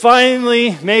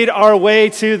Finally made our way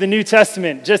to the New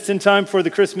Testament just in time for the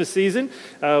Christmas season,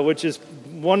 which is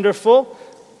wonderful.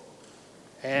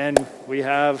 And we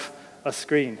have a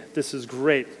screen. This is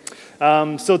great.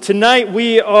 So tonight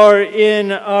we are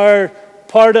in our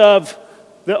part of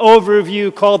the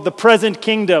overview called the present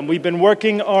kingdom. We've been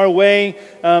working our way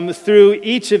through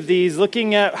each of these,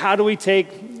 looking at how do we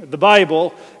take the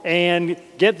Bible and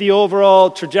get the overall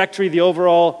trajectory, the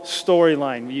overall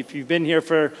storyline. If you've been here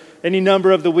for any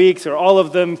number of the weeks or all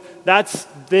of them, that's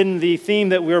been the theme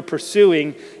that we're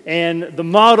pursuing. And the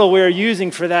model we're using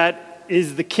for that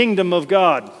is the kingdom of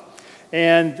God.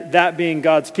 And that being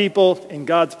God's people in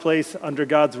God's place under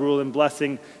God's rule and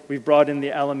blessing. We've brought in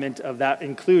the element of that,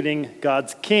 including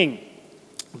God's king,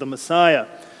 the Messiah.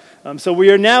 So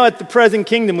we are now at the present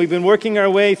kingdom. We've been working our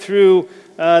way through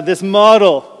this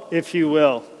model, if you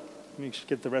will. Let me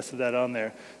get the rest of that on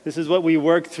there. This is what we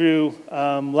worked through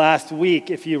last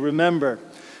week, if you remember.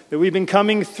 That we've been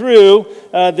coming through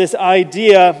this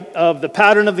idea of the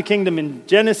pattern of the kingdom in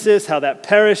Genesis, how that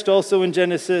perished also in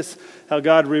Genesis, how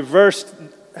God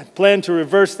planned to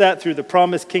reverse that through the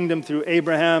promised kingdom through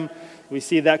Abraham. We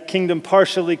see that kingdom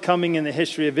partially coming in the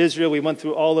history of Israel. We went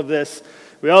through all of this.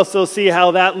 We also see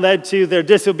how that led to their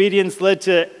disobedience, led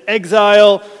to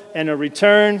exile and a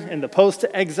return in the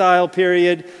post-exile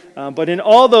period. But in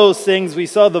all those things, we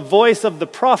saw the voice of the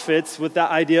prophets with the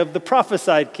idea of the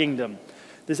prophesied kingdom.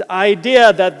 This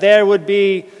idea that there would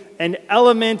be an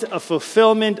element of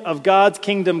fulfillment of God's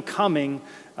kingdom coming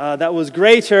that was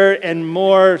greater and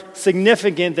more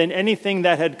significant than anything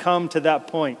that had come to that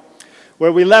point.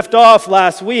 Where we left off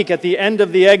last week at the end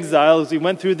of the exile, as we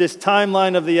went through this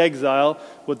timeline of the exile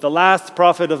with the last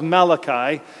prophet of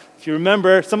Malachi. If you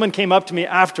remember, someone came up to me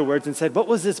afterwards and said, what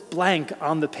was this blank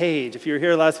on the page? If you were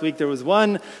here last week, there was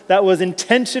one that was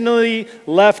intentionally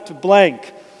left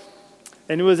blank.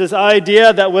 And it was this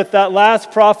idea that with that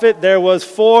last prophet, there was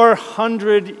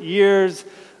 400 years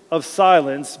of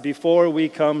silence before we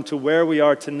come to where we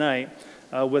are tonight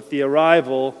with the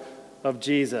arrival of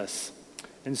Jesus.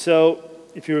 And so,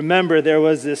 if you remember, there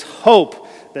was this hope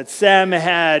that Sam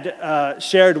had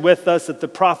shared with us that the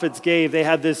prophets gave. They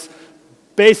had this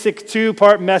basic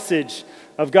two-part message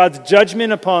of God's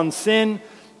judgment upon sin,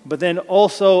 but then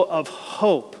also of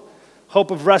hope.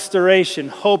 Hope of restoration,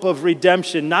 hope of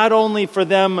redemption, not only for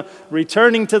them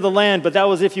returning to the land, but that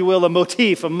was, if you will, a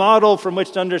motif, a model from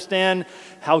which to understand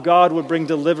how God would bring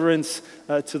deliverance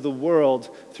to the world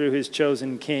through his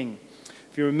chosen king.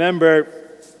 If you remember,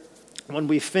 when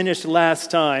we finished last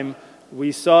time,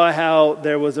 we saw how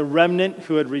there was a remnant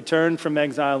who had returned from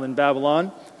exile in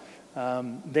Babylon.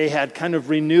 They had kind of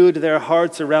renewed their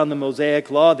hearts around the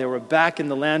Mosaic law. They were back in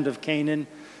the land of Canaan,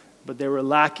 but they were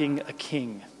lacking a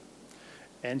king.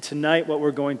 And tonight what we're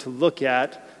going to look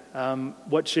at,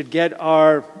 what should get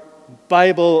our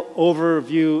Bible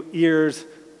overview ears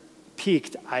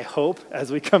peaked, I hope,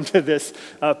 as we come to this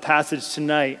passage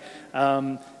tonight.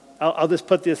 I'll just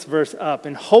put this verse up.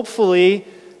 And hopefully,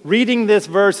 reading this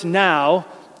verse now,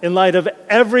 in light of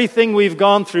everything we've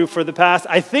gone through for the past,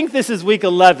 I think this is week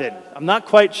 11. I'm not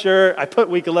quite sure. I put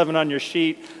week 11 on your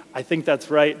sheet. I think that's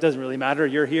right. It doesn't really matter.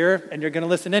 You're here, and you're going to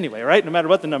listen anyway, right? No matter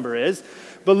what the number is.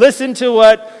 But listen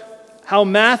to how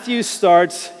Matthew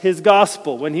starts his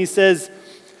gospel when he says,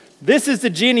 this is the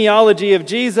genealogy of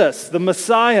Jesus, the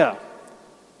Messiah.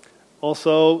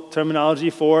 Also,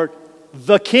 terminology for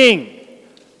the King.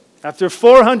 After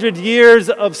 400 years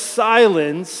of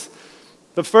silence,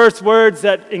 the first words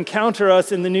that encounter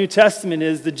us in the New Testament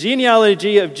is the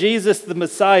genealogy of Jesus, the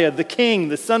Messiah, the King,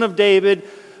 the Son of David,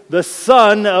 the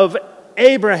son of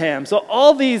Abraham. So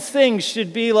all these things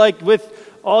should be like with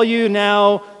all you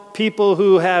now people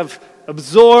who have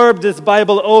absorbed this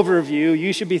Bible overview,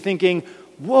 you should be thinking,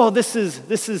 whoa, this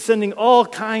is sending all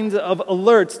kinds of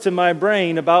alerts to my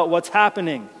brain about what's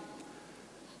happening.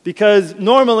 Because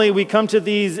normally we come to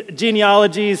these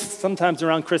genealogies, sometimes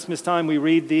around Christmas time we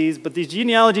read these, but these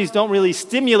genealogies don't really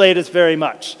stimulate us very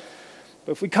much.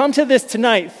 But if we come to this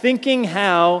tonight thinking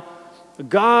how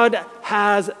God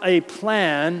has a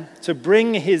plan to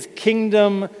bring his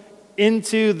kingdom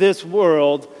into this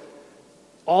world,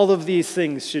 all of these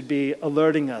things should be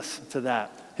alerting us to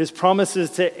that. His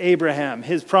promises to Abraham,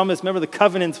 his promise, remember the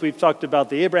covenants we've talked about,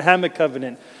 the Abrahamic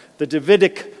covenant, the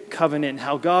Davidic covenant,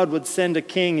 how God would send a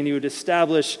king and he would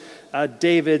establish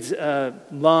David's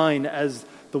line as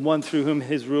the one through whom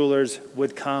his rulers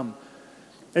would come.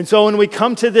 And so when we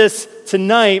come to this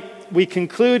tonight, we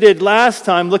concluded last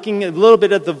time looking a little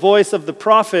bit at the voice of the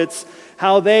prophets,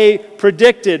 how they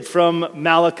predicted from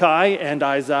Malachi and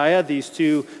Isaiah, these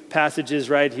two passages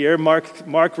right here.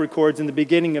 Mark records in the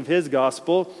beginning of his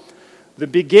gospel, the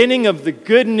beginning of the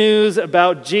good news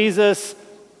about Jesus,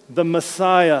 the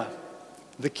Messiah,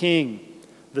 the King,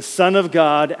 the Son of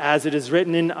God, as it is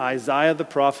written in Isaiah the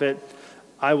prophet,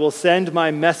 I will send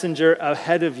my messenger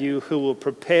ahead of you who will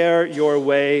prepare your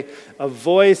way, a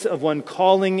voice of one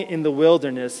calling in the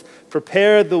wilderness,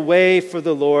 prepare the way for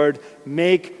the Lord,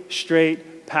 make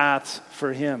straight paths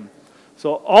for him.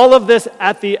 So all of this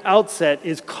at the outset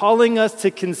is calling us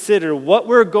to consider what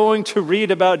we're going to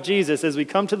read about Jesus as we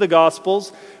come to the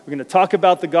Gospels. We're going to talk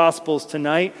about the Gospels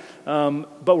tonight,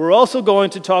 but we're also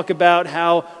going to talk about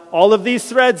how all of these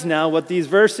threads now, what these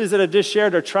verses that I've just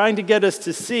shared are trying to get us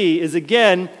to see is,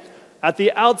 again, at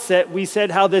the outset, we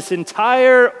said how this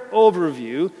entire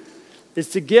overview is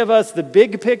to give us the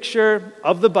big picture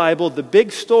of the Bible, the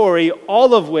big story,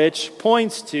 all of which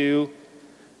points to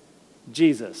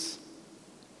Jesus.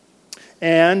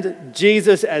 And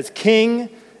Jesus as King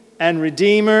and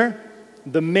Redeemer,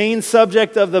 the main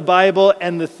subject of the Bible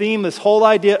and the theme, this whole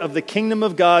idea of the kingdom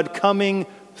of God coming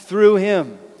through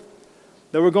him.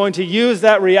 That we're going to use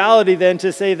that reality then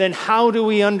to say, then how do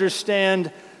we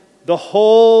understand the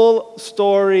whole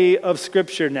story of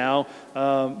Scripture now,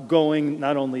 going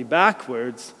not only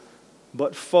backwards,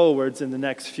 but forwards in the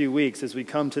next few weeks as we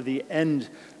come to the end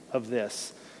of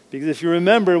this. Because if you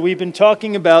remember, we've been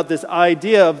talking about this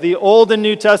idea of the Old and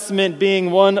New Testament being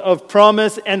one of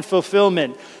promise and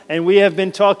fulfillment. And we have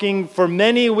been talking for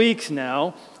many weeks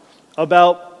now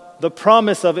about the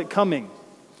promise of it coming.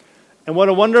 And what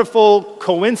a wonderful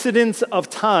coincidence of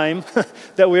time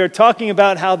that we are talking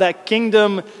about how that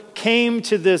kingdom came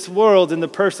to this world in the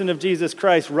person of Jesus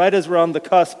Christ right as we're on the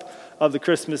cusp of the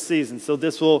Christmas season. So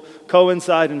this will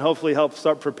coincide and hopefully help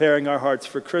start preparing our hearts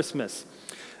for Christmas.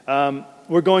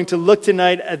 We're going to look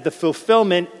tonight at the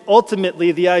fulfillment,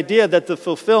 ultimately the idea that the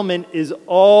fulfillment is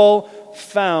all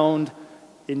found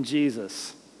in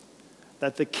Jesus.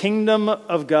 That the kingdom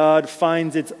of God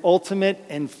finds its ultimate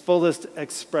and fullest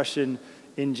expression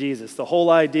in Jesus. The whole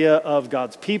idea of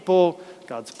God's people,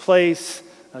 God's place,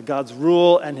 God's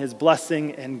rule and his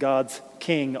blessing, and God's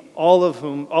king, all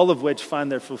of which find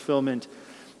their fulfillment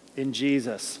in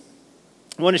Jesus.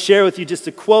 I want to share with you just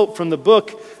a quote from the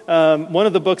book, one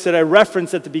of the books that I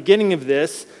referenced at the beginning of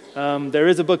this. There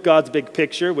is a book, God's Big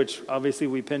Picture, which obviously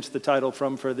we pinched the title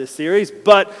from for this series,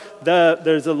 but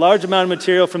there's a large amount of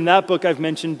material from that book I've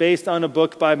mentioned based on a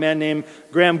book by a man named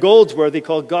Graham Goldsworthy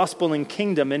called Gospel and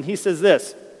Kingdom, and he says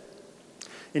this: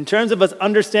 in terms of us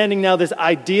understanding now this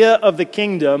idea of the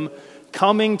kingdom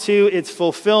coming to its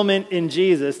fulfillment in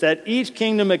Jesus, that each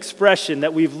kingdom expression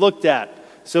that we've looked at,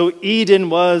 so Eden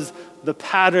was the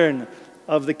pattern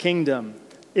of the kingdom.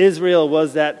 Israel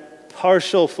was that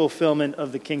partial fulfillment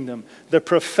of the kingdom. The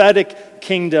prophetic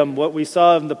kingdom, what we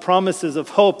saw in the promises of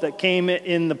hope that came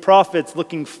in the prophets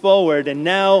looking forward, and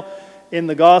now in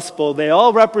the gospel, they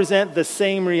all represent the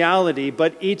same reality,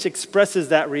 but each expresses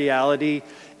that reality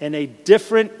in a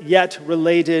different yet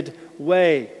related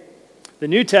way. The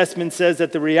New Testament says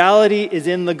that the reality is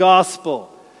in the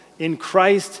gospel, in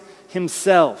Christ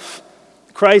himself.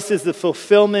 Christ is the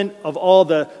fulfillment of all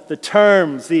the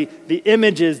terms, the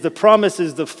images, the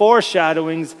promises, the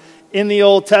foreshadowings in the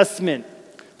Old Testament.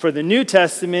 For the New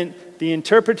Testament, the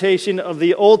interpretation of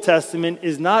the Old Testament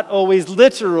is not always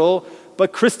literal,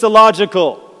 but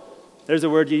Christological. There's a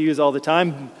word you use all the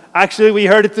time. Actually, we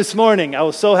heard it this morning. I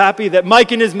was so happy that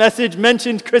Mike in his message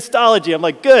mentioned Christology. I'm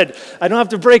like, good, I don't have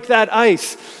to break that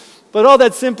ice. But all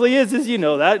that simply is you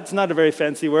know that. It's not a very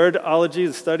fancy word. Ology,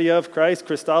 the study of Christ.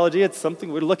 Christology, it's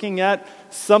something we're looking at,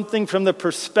 something from the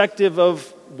perspective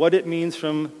of what it means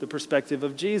from the perspective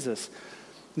of Jesus.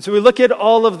 And so we look at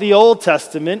all of the Old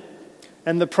Testament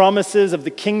and the promises of the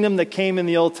kingdom that came in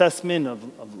the Old Testament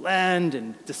of land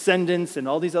and descendants and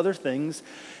all these other things.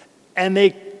 And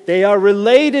they are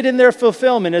related in their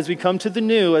fulfillment as we come to the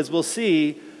new, as we'll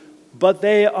see, but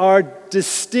they are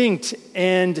distinct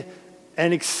and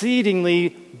exceedingly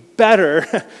better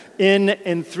in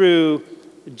and through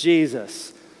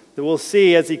Jesus. That we'll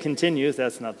see as he continues,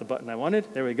 that's not the button I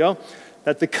wanted, there we go,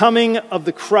 that the coming of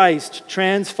the Christ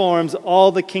transforms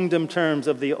all the kingdom terms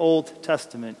of the Old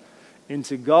Testament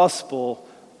into gospel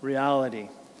reality.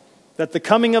 That the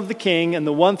coming of the King and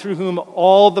the one through whom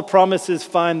all the promises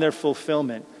find their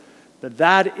fulfillment,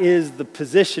 that is the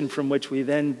position from which we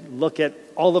then look at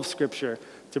all of Scripture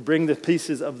to bring the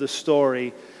pieces of the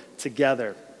story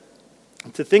together.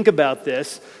 To think about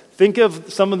this, think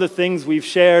of some of the things we've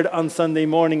shared on Sunday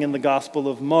morning in the Gospel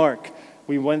of Mark.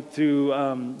 We went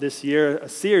through this year a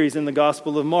series in the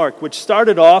Gospel of Mark, which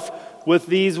started off with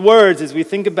these words as we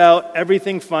think about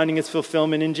everything finding its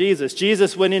fulfillment in Jesus.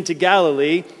 Jesus went into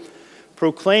Galilee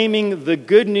proclaiming the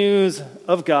good news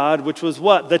of God, which was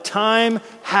what? The time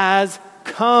has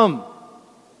come.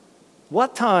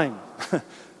 What time? The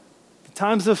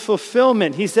times of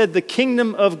fulfillment. He said the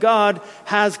kingdom of God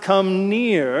has come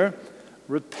near.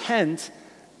 Repent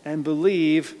and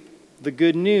believe the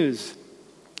good news.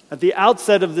 At the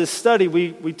outset of this study,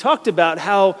 we talked about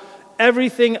how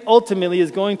everything ultimately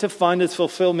is going to find its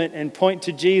fulfillment and point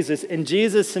to Jesus. And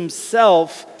Jesus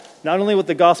himself, not only what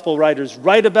the gospel writers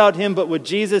write about him, but what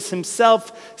Jesus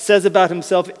himself says about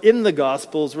himself in the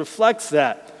gospels reflects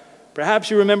that.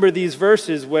 Perhaps you remember these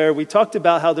verses where we talked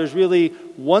about how there's really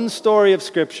one story of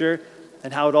Scripture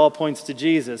and how it all points to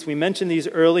Jesus. We mentioned these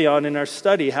early on in our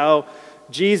study, how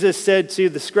Jesus said to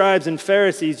the scribes and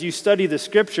Pharisees, you study the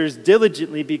Scriptures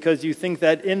diligently because you think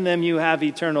that in them you have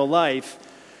eternal life.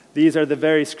 These are the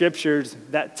very Scriptures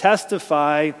that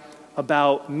testify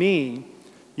about me,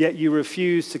 yet you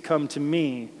refuse to come to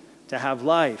me to have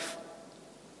life.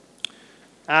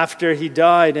 After he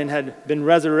died and had been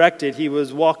resurrected, he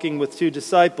was walking with two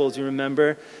disciples, you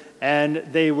remember, and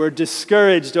they were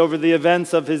discouraged over the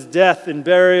events of his death and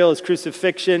burial, his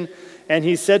crucifixion, and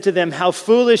he said to them, how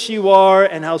foolish you are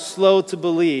and how slow to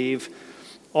believe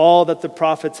all that the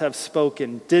prophets have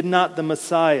spoken. Did not the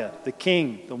Messiah, the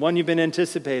King, the one you've been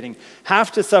anticipating,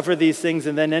 have to suffer these things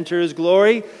and then enter his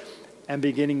glory? And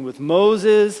beginning with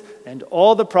Moses and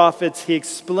all the prophets, he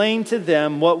explained to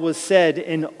them what was said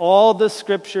in all the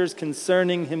Scriptures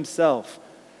concerning himself.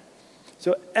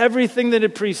 So everything that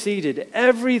had preceded,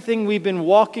 everything we've been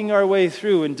walking our way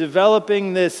through and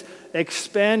developing this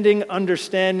expanding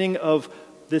understanding of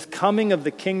this coming of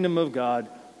the kingdom of God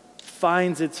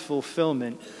finds its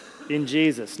fulfillment in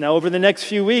Jesus. Now, over the next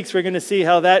few weeks, we're going to see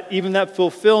how that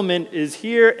fulfillment is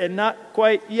here and not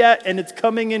quite yet, and it's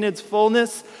coming in its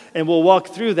fullness, and we'll walk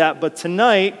through that. But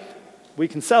tonight, we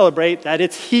can celebrate that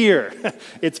it's here.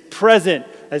 It's present.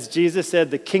 As Jesus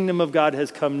said, the kingdom of God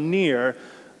has come near,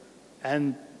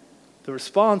 and the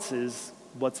response is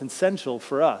what's essential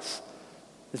for us.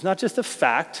 It's not just a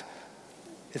fact.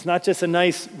 It's not just a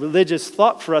nice religious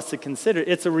thought for us to consider.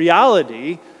 It's a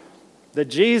reality that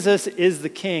Jesus is the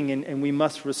King, and we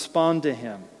must respond to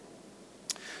him.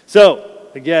 So,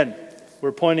 again,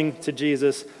 we're pointing to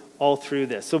Jesus all through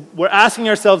this. So we're asking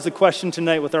ourselves the question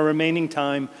tonight with our remaining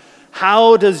time,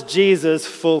 how does Jesus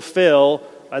fulfill,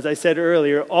 as I said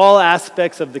earlier, all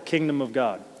aspects of the kingdom of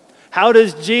God? How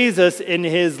does Jesus, in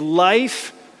his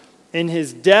life, in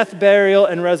his death, burial,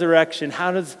 and resurrection,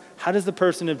 how does the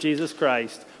person of Jesus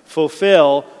Christ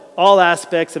fulfill all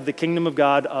aspects of the kingdom of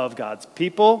God, of God's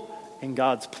people, in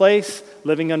God's place,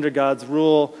 living under God's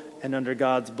rule and under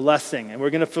God's blessing? And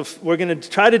we're going to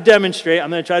try to demonstrate,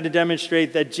 I'm going to try to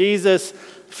demonstrate that Jesus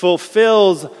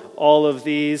fulfills all of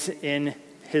these in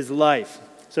his life.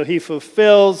 So he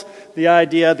fulfills the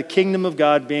idea of the kingdom of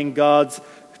God being God's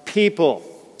people.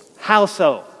 How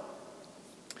so?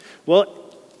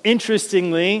 Well,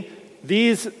 interestingly,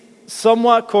 these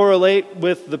somewhat correlate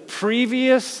with the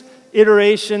previous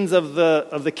iterations of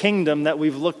the kingdom that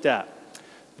we've looked at.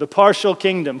 The partial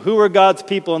kingdom. Who were God's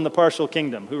people in the partial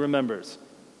kingdom? Who remembers?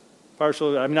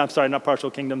 Pattern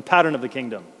of the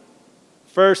kingdom.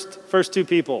 First two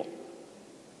people.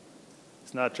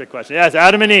 It's not a trick question. Yes,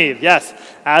 Adam and Eve. Yes,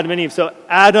 Adam and Eve. So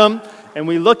Adam, and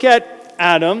we look at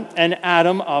Adam, and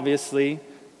Adam, obviously,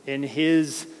 in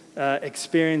his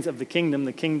experience of the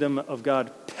kingdom of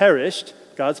God perished.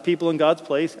 God's people in God's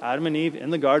place, Adam and Eve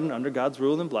in the garden under God's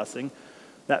rule and blessing,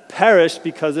 that perished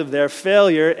because of their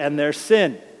failure and their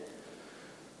sin.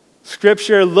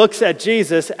 Scripture looks at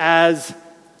Jesus as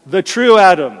the true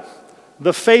Adam,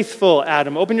 the faithful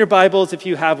Adam. Open your Bibles, if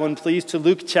you have one, please, to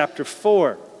Luke chapter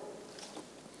 4.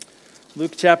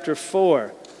 Luke chapter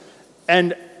 4.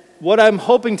 And what I'm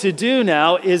hoping to do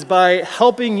now is by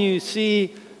helping you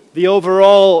see the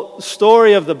overall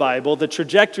story of the Bible, the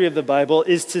trajectory of the Bible,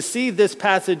 is to see this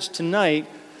passage tonight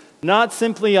not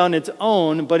simply on its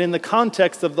own, but in the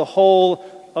context of the whole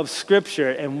of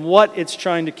Scripture and what it's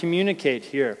trying to communicate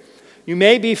here. You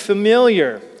may be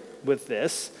familiar with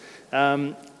this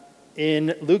in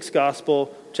Luke's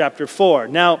Gospel, chapter 4.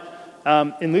 Now,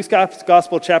 in Luke's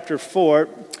Gospel, chapter 4,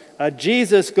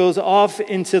 Jesus goes off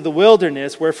into the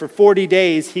wilderness where for 40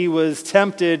 days he was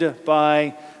tempted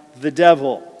by the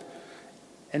devil.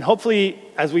 And hopefully,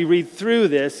 as we read through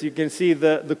this, you can see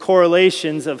the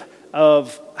correlations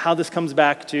of how this comes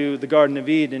back to the Garden of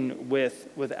Eden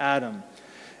with Adam.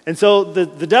 And so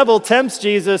the devil tempts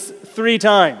Jesus 3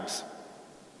 times.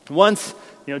 Once,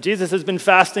 Jesus has been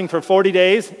fasting for 40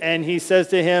 days, and he says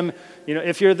to him,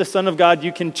 if you're the Son of God,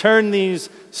 you can turn these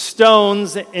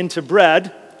stones into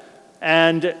bread.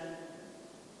 And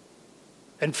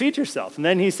and feed yourself. And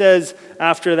then he says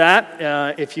after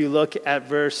that, if you look at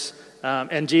verse,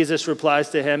 and Jesus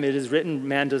replies to him, it is written,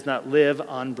 man does not live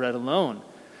on bread alone.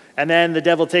 And then the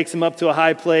devil takes him up to a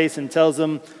high place and tells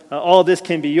him, all this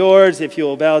can be yours if you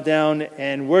will bow down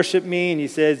and worship me. And he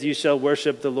says, you shall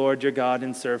worship the Lord your God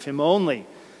and serve him only.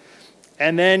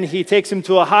 And then he takes him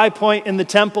to a high point in the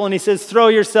temple and he says, throw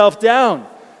yourself down.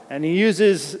 And he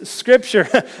uses scripture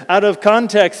out of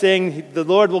context, saying the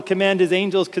Lord will command his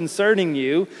angels concerning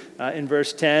you, in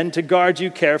verse 10, to guard you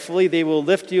carefully. They will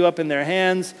lift you up in their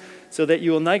hands so that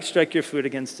you will not strike your foot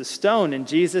against a stone. And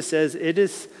Jesus says,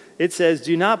 it says,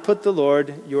 do not put the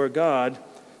Lord your God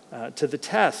to the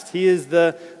test. He is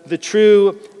the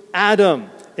true Adam,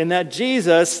 in that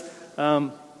Jesus,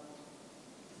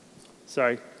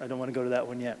 sorry, I don't want to go to that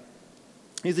one yet.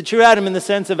 He's the true Adam in the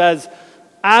sense of as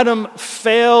Adam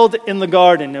failed in the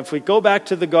garden. If we go back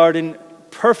to the garden,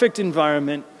 perfect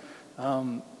environment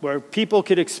where people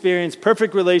could experience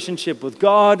perfect relationship with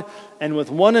God and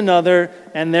with one another,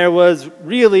 and there was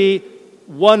really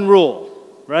one rule,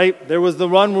 right? There was the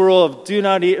one rule of do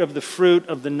not eat of the fruit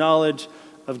of the knowledge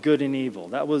of good and evil.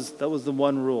 That was the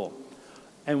one rule.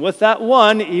 And with that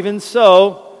one, even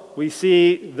so, we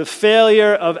see the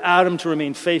failure of Adam to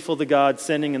remain faithful to God,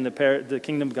 sinning in the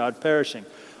kingdom of God perishing.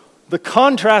 The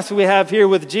contrast we have here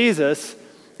with Jesus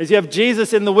is you have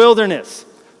Jesus in the wilderness.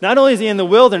 Not only is he in the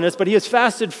wilderness, but he has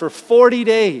fasted for 40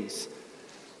 days.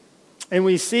 And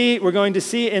we're going to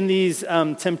see in these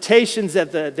temptations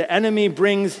that the enemy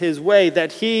brings his way,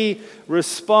 that he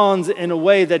responds in a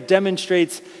way that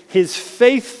demonstrates his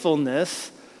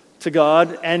faithfulness to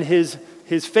God and his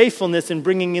faithfulness in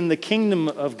bringing in the kingdom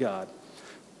of God.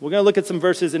 We're going to look at some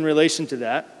verses in relation to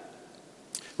that.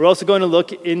 We're also going to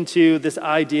look into this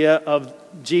idea of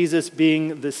Jesus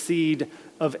being the seed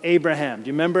of Abraham. Do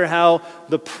you remember how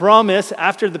the promise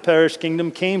after the perished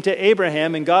kingdom came to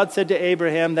Abraham, and God said to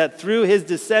Abraham that through his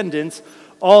descendants,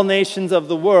 all nations of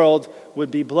the world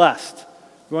would be blessed.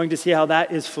 We're going to see how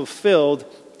that is fulfilled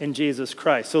in Jesus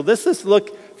Christ. So let's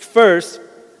look first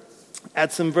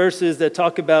at some verses that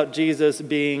talk about Jesus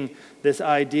being this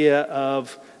idea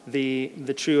of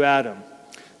the true Adam.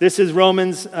 This is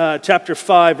Romans chapter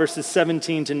 5, verses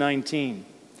 17 to 19.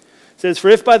 It says, for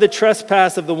if by the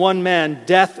trespass of the one man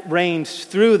death reigns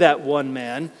through that one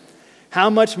man, how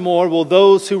much more will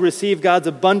those who receive God's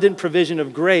abundant provision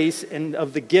of grace and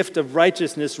of the gift of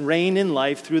righteousness reign in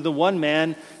life through the one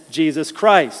man, Jesus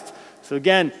Christ? So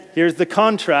again, here's the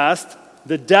contrast,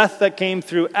 the death that came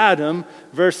through Adam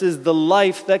versus the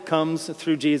life that comes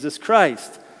through Jesus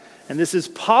Christ. And this is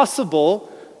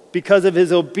possible because of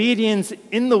his obedience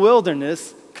in the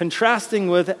wilderness, contrasting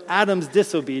with Adam's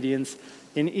disobedience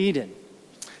in Eden.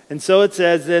 And so it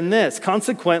says in this,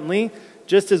 consequently,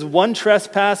 just as one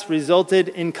trespass resulted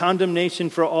in condemnation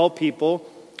for all people,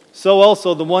 so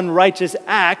also the one righteous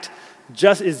act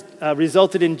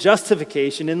resulted in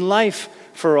justification in life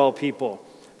for all people.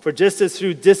 For just as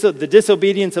through the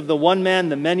disobedience of the one man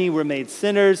the many were made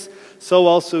sinners, so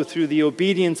also through the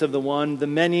obedience of the one the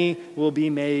many will be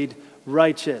made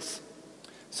righteous.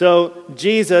 So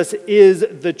Jesus is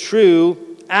the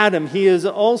true Adam. He is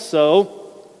also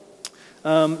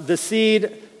the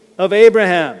seed of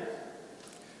Abraham.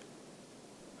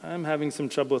 I'm having some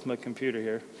trouble with my computer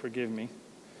here. Forgive me.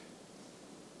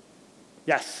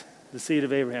 Yes, the seed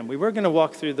of Abraham. We were going to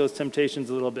walk through those temptations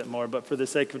a little bit more, but for the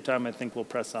sake of time, I think we'll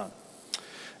press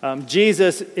on.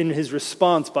 Jesus, in his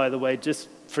response, by the way, just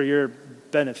for your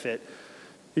benefit,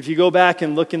 if you go back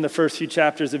and look in the first few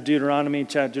chapters of Deuteronomy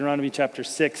chapter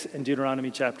 6 and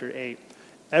Deuteronomy chapter 8,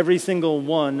 every single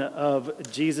one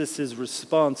of Jesus'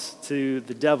 response to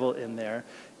the devil in there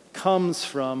comes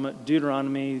from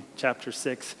Deuteronomy chapter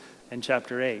 6 and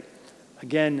chapter 8.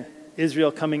 Again,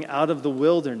 Israel coming out of the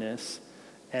wilderness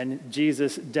and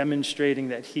Jesus demonstrating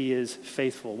that he is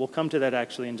faithful. We'll come to that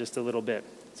actually in just a little bit.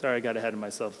 Sorry, I got ahead of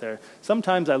myself there.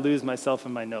 Sometimes I lose myself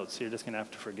in my notes, so you're just going to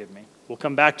have to forgive me. We'll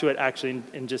come back to it actually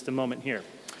in just a moment here.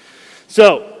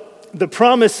 So, the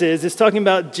promise is talking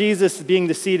about Jesus being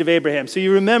the seed of Abraham. So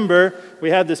you remember, we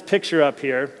have this picture up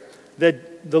here,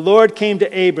 that the Lord came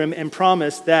to Abram and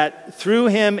promised that through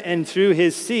him and through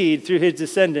his seed, through his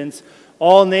descendants,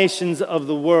 all nations of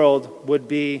the world would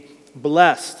be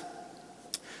blessed.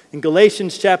 In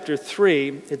Galatians chapter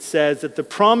 3, it says that the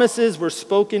promises were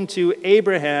spoken to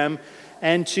Abraham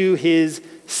and to his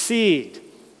seed.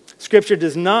 Scripture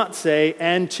does not say,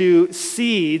 and to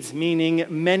seeds, meaning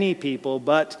many people,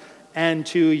 but and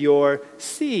to your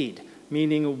seed,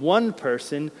 meaning one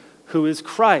person who is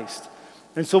Christ.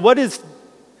 And so what is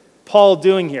Paul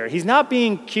doing here? He's not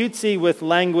being cutesy with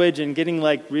language and getting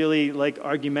really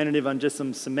argumentative on just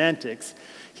some semantics.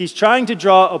 He's trying to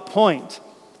draw a point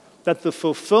that the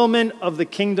fulfillment of the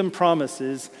kingdom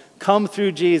promises come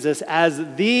through Jesus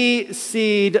as the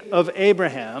seed of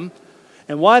Abraham.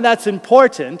 And why that's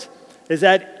important is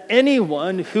that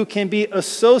anyone who can be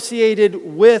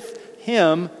associated with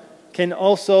him can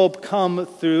also come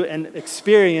through and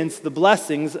experience the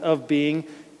blessings of being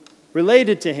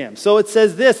related to him. So it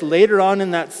says this later on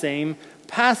in that same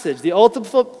passage. The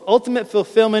ultimate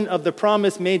fulfillment of the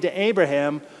promise made to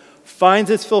Abraham finds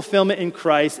its fulfillment in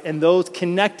Christ and those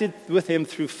connected with him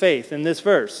through faith in this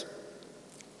verse.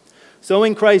 So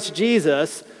in Christ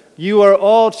Jesus, you are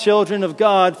all children of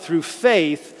God through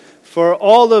faith, for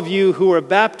all of you who are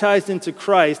baptized into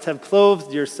Christ have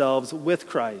clothed yourselves with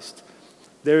Christ.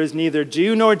 There is neither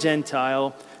Jew nor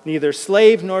Gentile, neither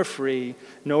slave nor free,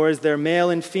 nor is there male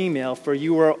and female, for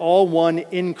you are all one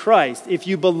in Christ. If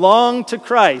you belong to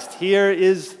Christ, here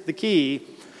is the key,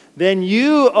 then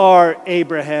you are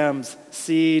Abraham's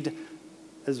seed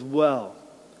as well.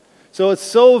 So it's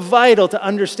so vital to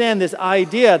understand this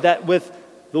idea that with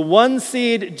the one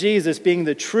seed, Jesus, being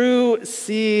the true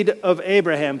seed of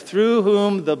Abraham, through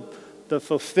whom the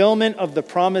fulfillment of the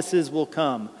promises will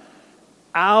come,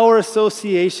 our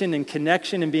association and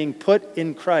connection and being put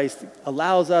in Christ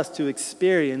allows us to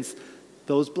experience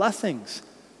those blessings.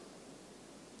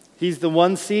 He's the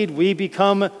one seed. We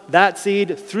become that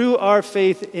seed through our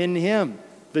faith in him,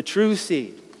 the true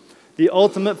seed. The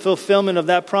ultimate fulfillment of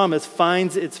that promise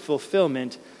finds its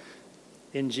fulfillment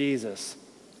in Jesus.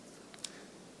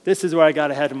 This is where I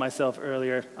got ahead of myself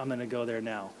earlier. I'm going to go there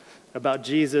now. About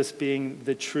Jesus being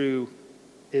the true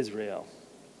Israel.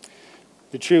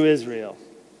 The true Israel.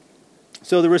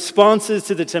 So the responses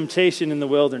to the temptation in the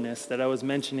wilderness that I was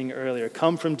mentioning earlier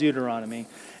come from Deuteronomy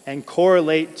and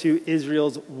correlate to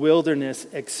Israel's wilderness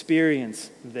experience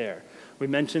there. We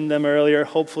mentioned them earlier.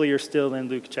 Hopefully you're still in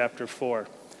Luke chapter 4.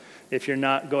 If you're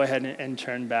not, go ahead and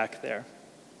turn back there.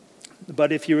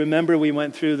 But if you remember, we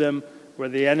went through them where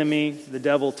the enemy, the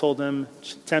devil,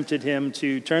 tempted him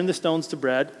to turn the stones to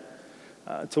bread,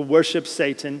 to worship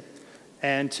Satan,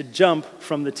 and to jump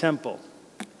from the temple.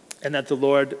 And that the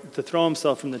Lord, to throw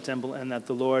himself from the temple, and that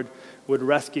the Lord would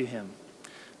rescue him.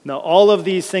 Now, all of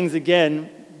these things, again,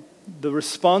 the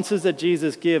responses that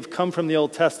Jesus gives come from the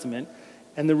Old Testament.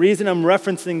 And the reason I'm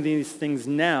referencing these things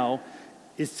now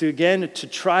is to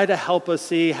try to help us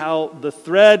see how the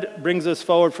thread brings us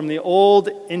forward from the old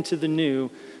into the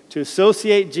new, to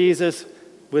associate Jesus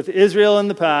with Israel in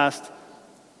the past,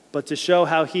 but to show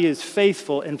how he is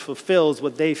faithful and fulfills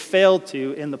what they failed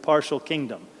to in the partial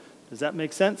kingdom. Does that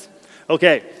make sense?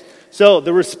 Okay, so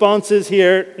the responses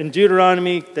here in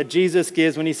Deuteronomy that Jesus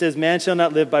gives when he says, "Man shall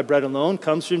not live by bread alone,"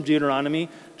 comes from Deuteronomy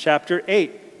chapter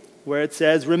 8, where it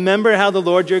says, "Remember how the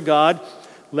Lord your God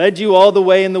led you all the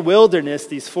way in the wilderness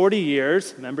these 40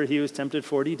 years," remember he was tempted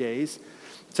 40 days,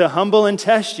 "to humble and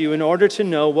test you in order to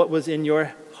know what was in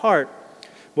your heart,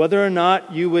 whether or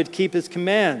not you would keep his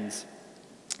commands.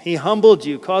 He humbled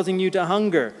you, causing you to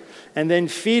hunger, and then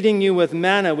feeding you with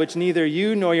manna, which neither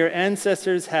you nor your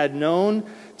ancestors had known,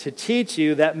 to teach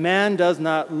you that man does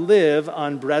not live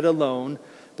on bread alone,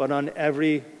 but on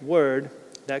every word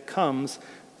that comes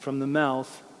from the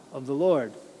mouth of the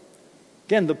Lord."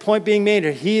 Again, the point being made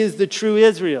here, he is the true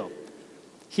Israel.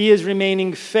 He is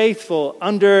remaining faithful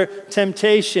under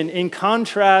temptation in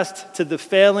contrast to the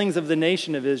failings of the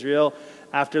nation of Israel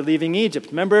after leaving Egypt.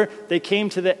 Remember, they came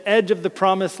to the edge of the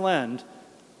promised land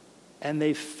and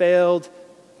they failed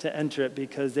to enter it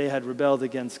because they had rebelled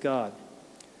against God.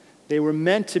 They were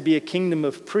meant to be a kingdom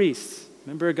of priests.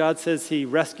 Remember, God says he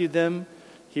rescued them,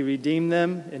 he redeemed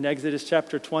them in Exodus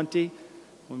chapter 20.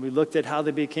 When we looked at how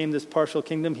they became this partial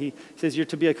kingdom, he says you're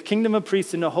to be a kingdom of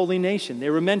priests and a holy nation. They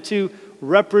were meant to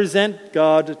represent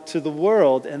God to the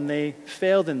world, and they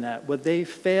failed in that. What they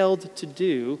failed to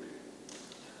do,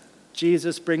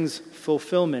 Jesus brings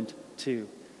fulfillment to.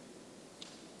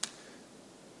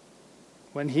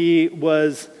 When he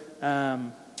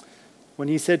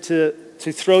said to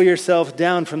throw yourself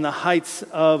down from the heights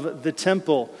of the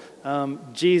temple,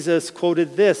 Jesus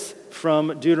quoted this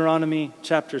from Deuteronomy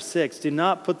chapter 6. "Do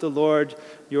not put the Lord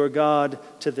your God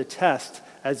to the test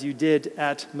as you did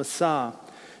at Massah."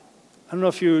 I don't know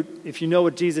if you know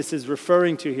what Jesus is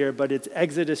referring to here, but it's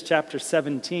Exodus chapter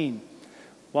 17.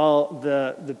 While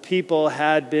the people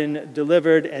had been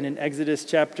delivered, and in Exodus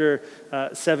chapter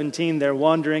 17, they're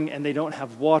wandering and they don't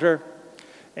have water,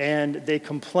 and they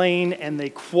complain and they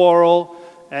quarrel,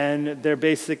 and they're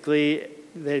basically,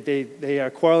 they are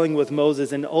quarreling with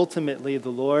Moses and ultimately the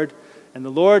Lord. And the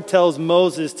Lord tells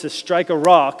Moses to strike a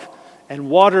rock and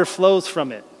water flows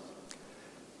from it.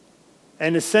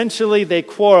 And essentially they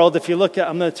quarreled. If you look at,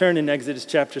 I'm going to turn in Exodus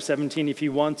chapter 17. If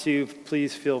you want to,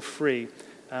 please feel free.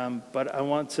 But I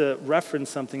want to reference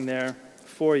something there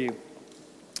for you.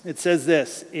 It says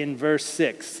this in verse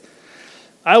 6.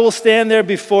 I will stand there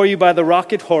before you by the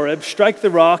rock at Horeb, strike the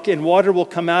rock, and water will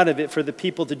come out of it for the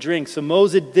people to drink. So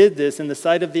Moses did this in the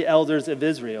sight of the elders of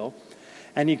Israel,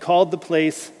 and he called the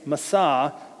place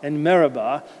Massah and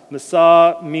Meribah.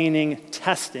 Massah meaning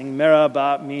testing,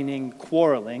 Meribah meaning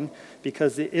quarreling,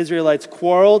 because the Israelites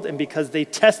quarreled and because they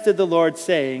tested the Lord,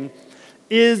 saying,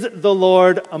 "Is the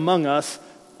Lord among us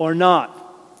or not?"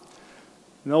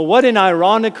 Now, what an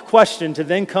ironic question to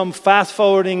then come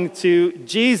fast-forwarding to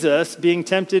Jesus being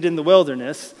tempted in the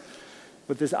wilderness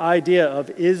with this idea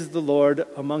of, is the Lord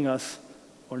among us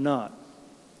or not?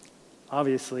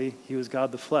 Obviously, he was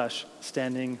God the flesh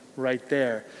standing right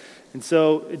there. And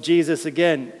so Jesus,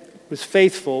 again, was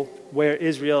faithful where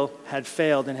Israel had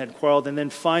failed and had quarreled. And then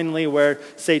finally where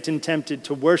Satan tempted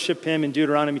to worship him in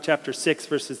Deuteronomy chapter 6,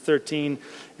 verses 13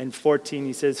 and 14.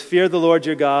 He says, "Fear the Lord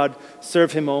your God,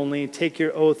 serve him only, take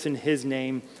your oaths in his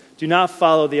name. Do not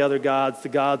follow the other gods, the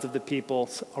gods of the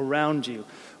peoples around you."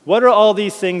 What are all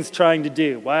these things trying to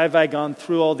do? Why have I gone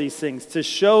through all these things? To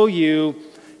show you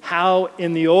how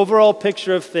in the overall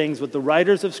picture of things, what the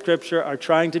writers of Scripture are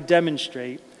trying to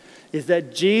demonstrate is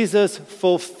that Jesus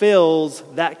fulfills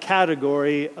that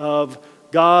category of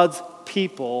God's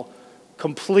people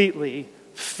completely,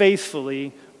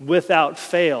 faithfully, without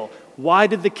fail. Why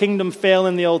did the kingdom fail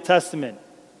in the Old Testament?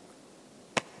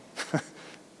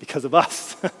 Because of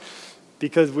us.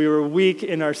 Because we were weak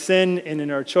in our sin and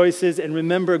in our choices. And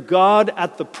remember, God,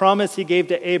 at the promise he gave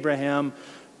to Abraham,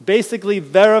 basically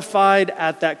verified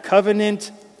at that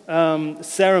covenant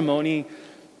ceremony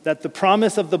that the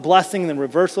promise of the blessing and the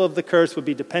reversal of the curse would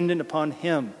be dependent upon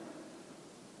him.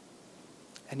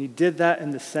 And he did that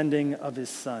in the sending of his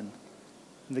son,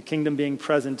 and the kingdom being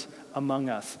present among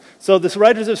us. So the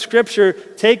writers of Scripture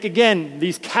take, again,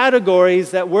 these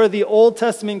categories that were the Old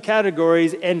Testament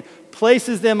categories and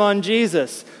places them on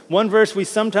Jesus. One verse we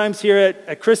sometimes hear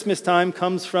at Christmas time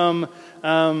comes from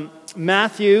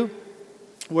Matthew,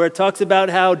 where it talks about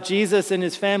how Jesus and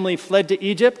his family fled to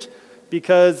Egypt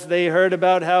because they heard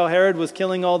about how Herod was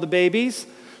killing all the babies.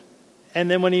 And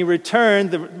then when he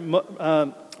returned,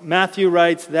 Matthew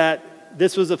writes that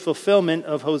this was a fulfillment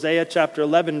of Hosea chapter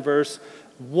 11, verse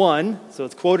 1. So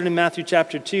it's quoted in Matthew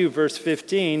chapter 2, verse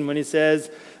 15, when he says,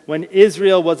 "When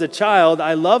Israel was a child,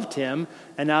 I loved him,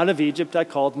 and out of Egypt I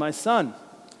called my son."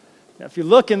 Now, if you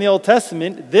look in the Old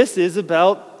Testament, this is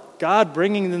about God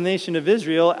bringing the nation of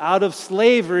Israel out of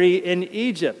slavery in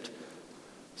Egypt.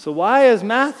 So why is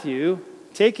Matthew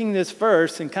taking this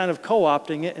verse and kind of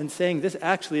co-opting it and saying this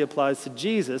actually applies to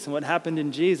Jesus, and what happened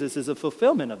in Jesus is a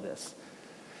fulfillment of this?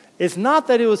 It's not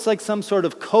that it was like some sort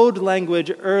of code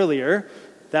language earlier,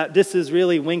 that this is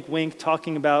really wink wink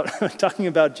talking about talking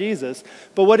about Jesus,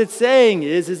 but what it's saying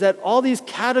is that all these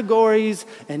categories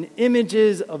and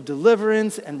images of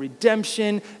deliverance and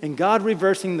redemption and God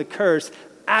reversing the curse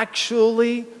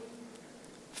actually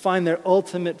find their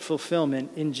ultimate fulfillment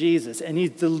in Jesus. And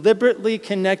he's deliberately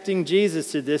connecting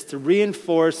Jesus to this to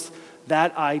reinforce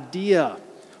that idea.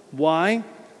 Why?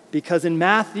 Because in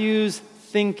Matthew's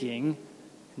thinking,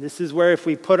 and this is where if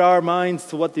we put our minds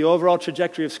to what the overall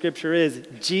trajectory of Scripture is,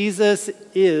 Jesus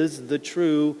is the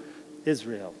true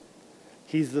Israel.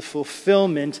 He's the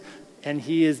fulfillment, and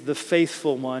he is the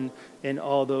faithful one in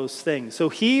all those things. So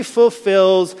he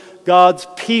fulfills God's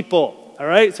people. All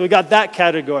right? So we got that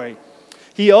category.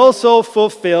 He also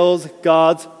fulfills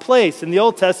God's place. In the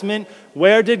Old Testament,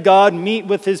 where did God meet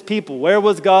with his people? Where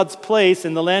was God's place?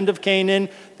 In the land of Canaan,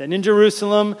 then in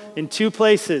Jerusalem, in two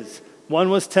places. One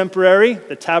was temporary,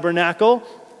 the tabernacle.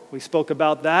 We spoke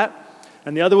about that.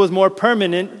 And the other was more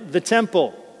permanent, the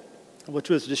temple, which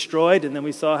was destroyed. And then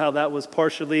we saw how that was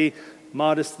partially,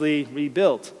 modestly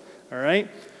rebuilt. All right?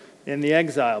 In the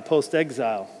exile,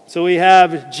 post-exile. So we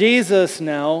have Jesus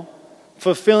now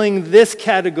fulfilling this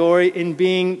category in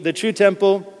being the true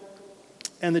temple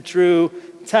and the true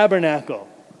tabernacle.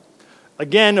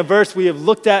 Again, a verse we have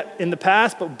looked at in the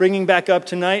past, but bringing back up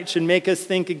tonight should make us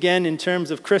think again in terms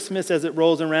of Christmas as it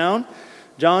rolls around.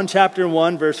 John chapter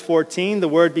 1, verse 14, the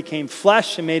Word became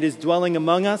flesh and made his dwelling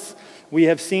among us. We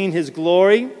have seen his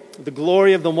glory, the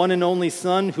glory of the one and only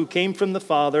Son who came from the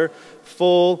Father,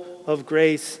 full of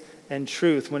grace and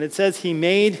truth. When it says he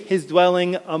made his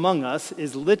dwelling among us,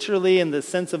 is literally in the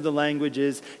sense of the language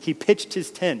is he pitched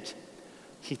his tent.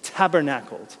 He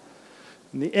tabernacled.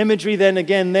 And the imagery then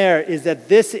again there is that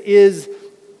this is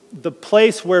the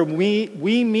place where we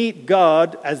meet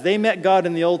God as they met God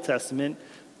in the Old Testament.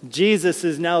 Jesus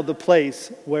is now the place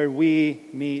where we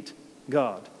meet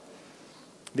God.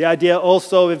 The idea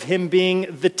also of him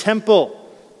being the temple.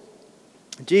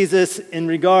 Jesus, in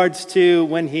regards to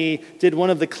when he did one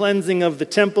of the cleansing of the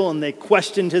temple and they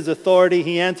questioned his authority,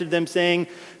 he answered them saying,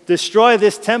 "Destroy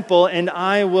this temple and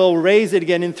I will raise it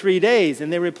again in 3 days."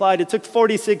 And they replied, "It took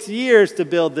 46 years to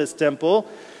build this temple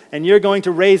and you're going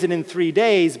to raise it in 3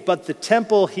 days." But the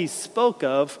temple he spoke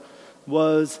of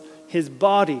was his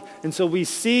body. And so we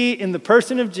see in the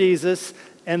person of Jesus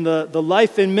and the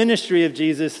life and ministry of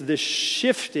Jesus, the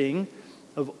shifting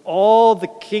of all the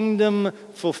kingdom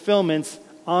fulfillments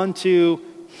onto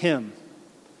him.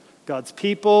 God's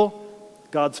people,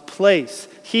 God's place.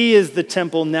 He is the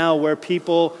temple now where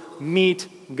people meet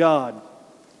God.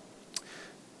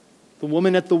 The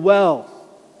woman at the well.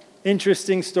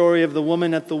 Interesting story of the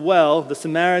woman at the well, the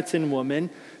Samaritan woman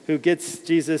who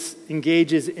Jesus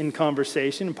engages in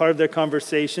conversation. And part of their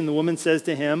conversation, the woman says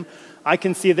to him, "I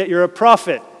can see that you're a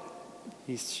prophet."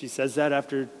 She says that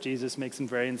after Jesus makes some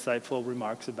very insightful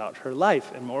remarks about her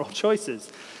life and moral choices.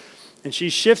 And she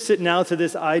shifts it now to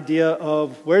this idea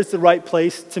of where's the right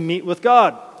place to meet with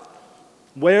God?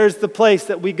 Where's the place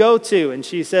that we go to? And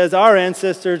she says, "Our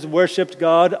ancestors worshiped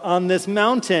God on this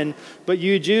mountain, but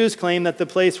you Jews claim that the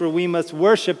place where we must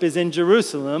worship is in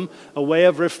Jerusalem," a way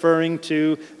of referring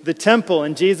to the temple.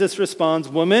 And Jesus responds,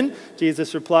 "Woman,"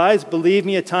 Jesus replies, "believe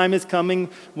me, a time is coming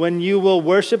when you will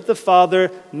worship the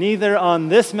Father neither on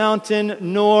this mountain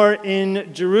nor in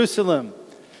Jerusalem.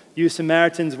 You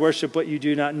Samaritans worship what you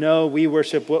do not know. We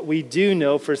worship what we do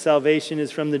know, for salvation is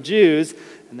from the Jews."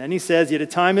 And then he says, "Yet a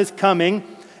time is coming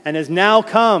and has now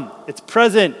come." It's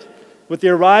present. With the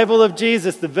arrival of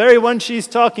Jesus, the very one she's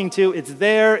talking to, it's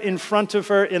there in front of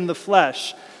her in the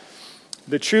flesh.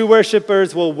 The true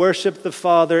worshipers will worship the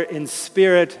Father in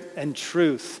spirit and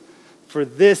truth. For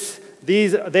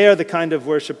they are the kind of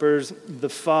worshipers the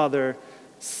Father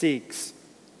seeks.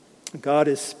 God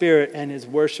is spirit, and his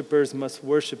worshipers must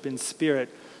worship in spirit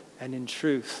and in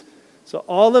truth. So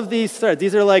all of these threads,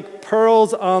 these are like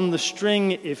pearls on the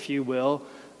string, if you will,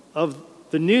 of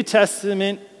the New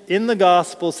Testament in the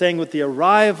gospel, saying with the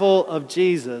arrival of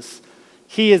Jesus,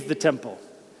 he is the temple.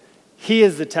 He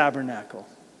is the tabernacle.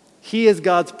 He is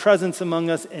God's presence among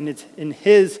us, and it's in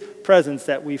his presence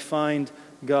that we find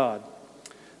God.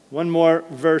 One more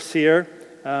verse here,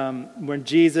 when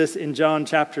Jesus in John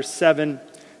chapter 7,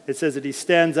 it says that he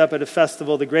stands up at a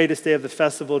festival, the greatest day of the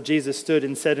festival. Jesus stood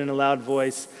and said in a loud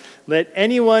voice, "Let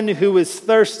anyone who is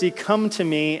thirsty come to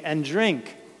me and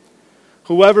drink.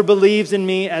 Whoever believes in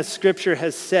me, as Scripture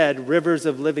has said, rivers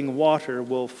of living water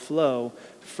will flow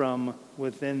from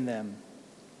within them."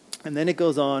 And then it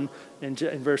goes on in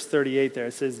verse 38 there.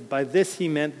 It says, "By this he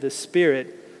meant the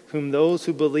Spirit, whom those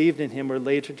who believed in him were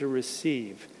later to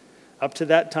receive. Up to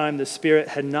that time, the Spirit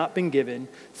had not been given,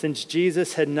 since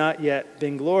Jesus had not yet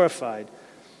been glorified."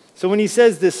 So when he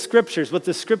says the Scriptures, what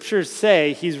the Scriptures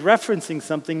say, he's referencing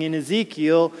something in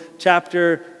Ezekiel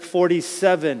chapter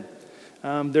 47.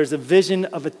 There's a vision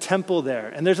of a temple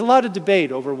there. And there's a lot of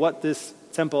debate over what this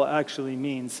temple actually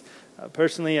means.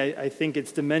 Personally, I think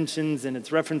its dimensions and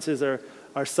its references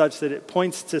are such that it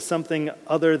points to something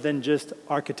other than just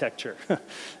architecture.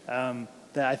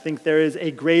 That I think there is a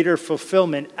greater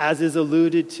fulfillment, as is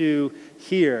alluded to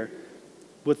here,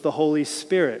 with the Holy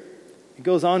Spirit. It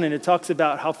goes on and it talks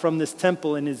about how from this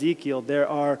temple in Ezekiel, there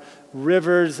are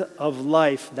rivers of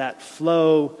life that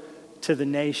flow to the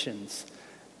nations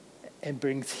and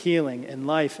brings healing and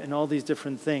life and all these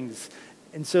different things.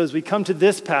 And so as we come to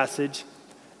this passage,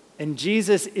 and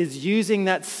Jesus is using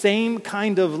that same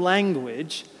kind of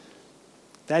language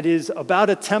that is about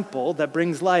a temple that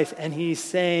brings life, and he's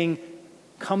saying,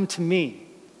 "Come to me."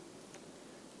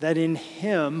 That in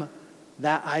him,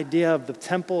 that idea of the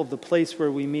temple, of the place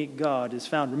where we meet God, is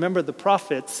found. Remember, the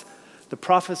prophets, the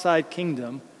prophesied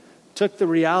kingdom, took the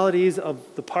realities of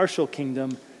the partial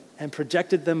kingdom and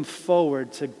projected them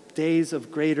forward to days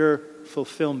of greater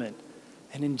fulfillment.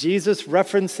 And in Jesus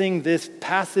referencing this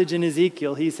passage in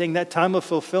Ezekiel, he's saying that time of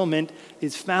fulfillment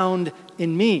is found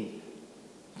in me.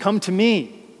 Come to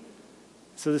me.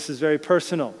 So this is very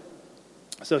personal.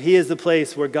 So he is the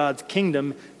place where God's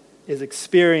kingdom is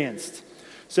experienced.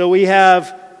 So we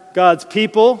have God's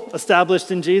people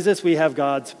established in Jesus. We have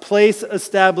God's place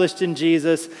established in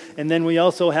Jesus. And then we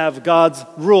also have God's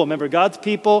rule. Remember, God's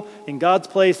people in God's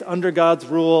place under God's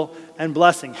rule and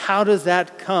blessing. How does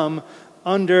that come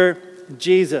under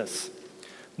Jesus?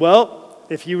 Well,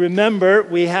 if you remember,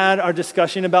 we had our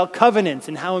discussion about covenants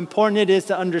and how important it is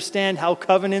to understand how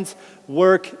covenants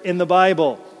work in the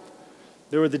Bible.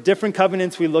 There were the different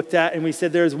covenants we looked at, and we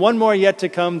said there is one more yet to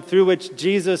come through which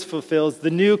Jesus fulfills the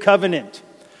new covenant.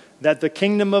 that the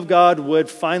kingdom of God would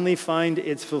finally find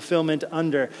its fulfillment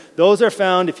under. Those are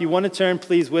found, if you want to turn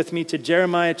please with me to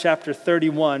Jeremiah chapter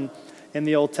 31 in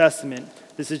the Old Testament.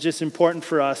 This is just important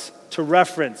for us to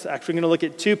reference. Actually, we're going to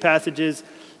look at two passages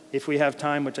if we have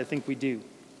time, which I think we do.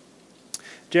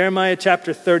 Jeremiah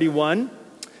chapter 31,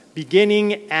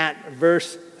 beginning at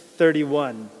verse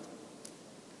 31.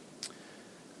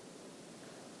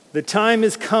 The time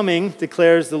is coming,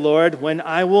 declares the Lord, when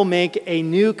I will make a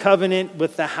new covenant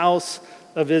with the house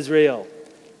of Israel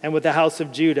and with the house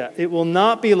of Judah. It will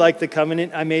not be like the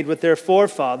covenant I made with their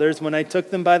forefathers when I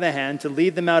took them by the hand to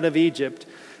lead them out of Egypt,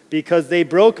 because they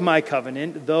broke my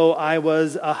covenant, though I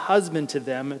was a husband to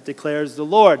them, declares the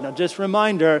Lord. Now, just a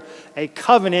reminder, a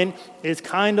covenant is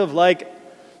kind of like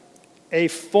a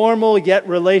formal yet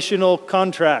relational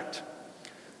contract.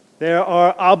 There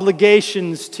are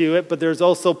obligations to it, but there's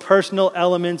also personal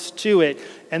elements to it.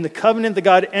 And the covenant that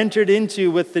God entered into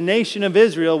with the nation of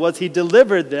Israel was he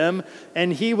delivered them,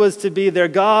 and he was to be their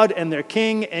God and their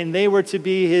king, and they were to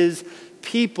be his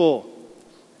people.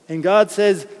 And God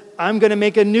says, I'm going to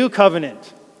make a new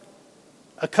covenant.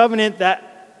 A covenant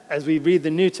that, as we read the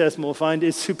New Testament, we'll find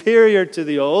is superior to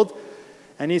the old.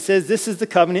 And he says, this is the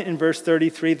covenant in verse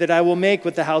 33 that I will make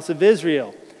with the house of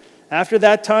Israel. After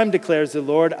that time, declares the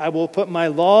Lord, I will put my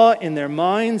law in their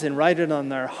minds and write it on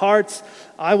their hearts.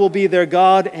 I will be their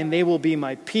God, and they will be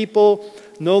my people.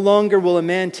 No longer will a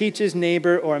man teach his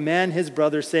neighbor or a man his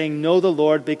brother, saying, know the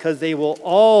Lord, because they will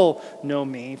all know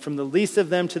me, from the least of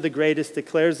them to the greatest,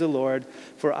 declares the Lord.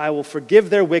 For I will forgive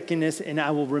their wickedness, and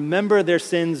I will remember their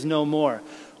sins no more.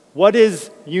 What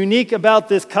is unique about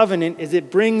this covenant is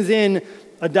it brings in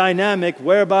a dynamic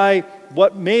whereby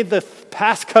what made the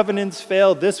past covenants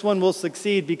fail, this one will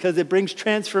succeed, because it brings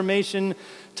transformation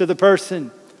to the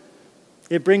person.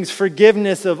 It brings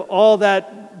forgiveness of all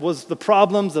that was the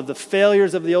problems of the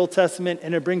failures of the Old Testament,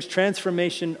 and it brings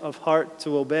transformation of heart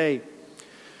to obey.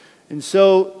 And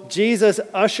so Jesus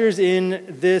ushers in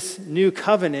this new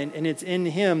covenant, and it's in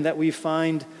him that we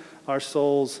find our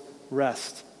soul's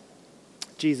rest.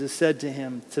 Jesus said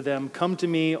to them, come to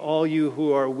me, all you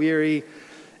who are weary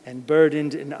and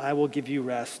burdened, and I will give you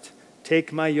rest.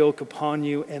 Take my yoke upon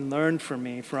you and learn from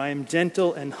me, for I am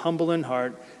gentle and humble in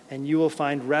heart, and you will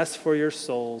find rest for your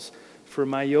souls. For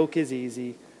my yoke is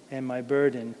easy and my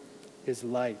burden is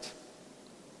light.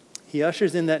 He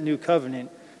ushers in that new covenant,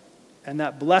 and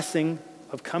that blessing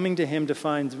of coming to him to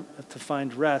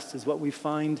find rest is what we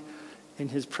find in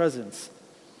his presence.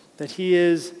 That he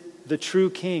is the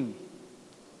true king.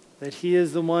 That he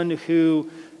is the one who,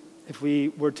 if we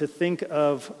were to think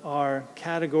of our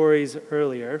categories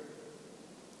earlier,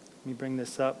 let me bring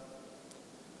this up.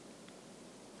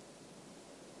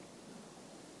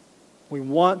 We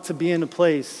want to be in a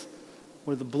place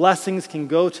where the blessings can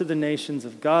go to the nations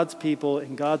of God's people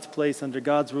in God's place under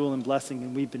God's rule and blessing,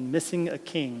 and we've been missing a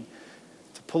king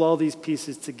to pull all these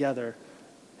pieces together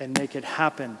and make it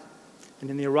happen.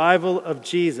 And in the arrival of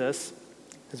Jesus,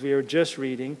 as we were just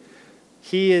reading,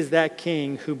 he is that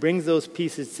king who brings those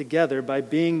pieces together by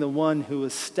being the one who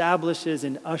establishes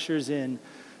and ushers in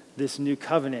this new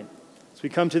covenant. As we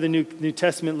come to the New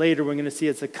Testament later, we're going to see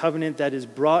it's a covenant that is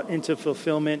brought into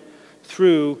fulfillment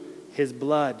through his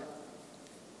blood.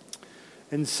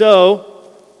 And so,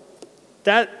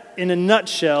 that in a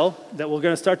nutshell, that we're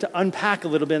going to start to unpack a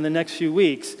little bit in the next few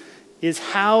weeks, is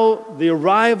how the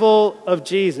arrival of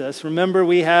Jesus, remember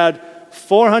we had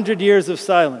 400 years of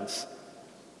silence.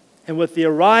 And with the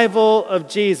arrival of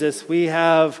Jesus, we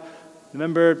have,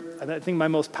 remember, I think my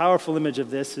most powerful image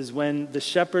of this is when the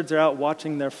shepherds are out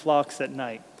watching their flocks at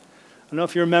night. I don't know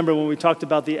if you remember when we talked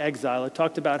about the exile. I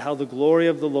talked about how the glory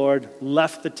of the Lord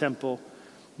left the temple,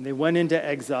 and they went into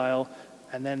exile,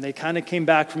 and then they kind of came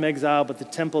back from exile, but the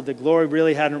temple, the glory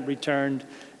really hadn't returned,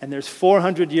 and there's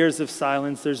 400 years of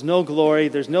silence. There's no glory,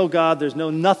 there's no God, there's no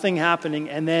nothing happening,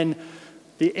 and then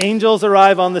the angels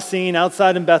arrive on the scene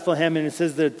outside in Bethlehem, and it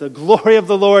says that the glory of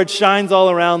the Lord shines all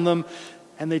around them,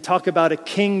 and they talk about a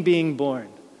king being born.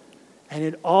 And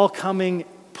it all coming,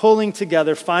 pulling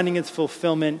together, finding its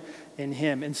fulfillment in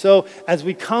him. And so as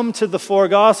we come to the four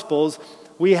Gospels,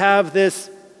 we have this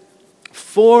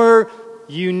four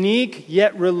unique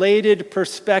yet related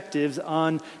perspectives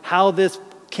on how this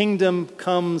kingdom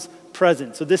comes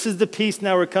present. So this is the piece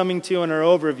now we're coming to in our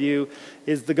overview,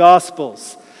 is the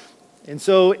Gospels. And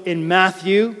so in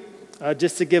Matthew,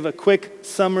 just to give a quick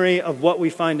summary of what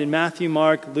we find in Matthew,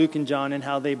 Mark, Luke, and John, and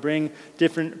how they bring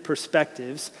different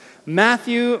perspectives.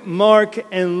 Matthew, Mark,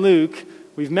 and Luke,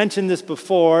 we've mentioned this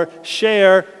before,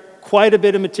 share quite a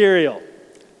bit of material.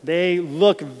 They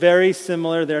look very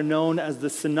similar. They're known as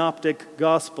the Synoptic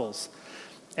Gospels.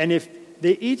 And if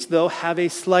They each, though, have a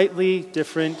slightly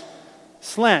different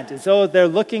slant. And so they're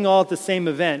looking all at the same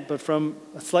event, but from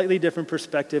a slightly different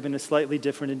perspective and a slightly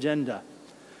different agenda.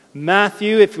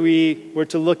 Matthew, if we were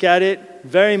to look at it,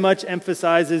 very much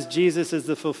emphasizes Jesus as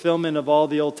the fulfillment of all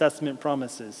the Old Testament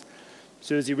promises.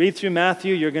 So as you read through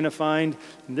Matthew, you're going to find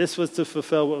this was to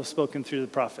fulfill what was spoken through the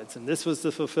prophets, and this was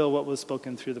to fulfill what was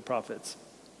spoken through the prophets.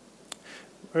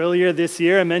 Earlier this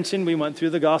year, I mentioned we went through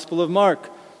the Gospel of Mark.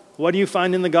 What do you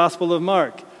find in the Gospel of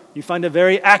Mark? You find a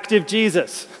very active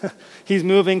Jesus. He's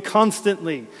moving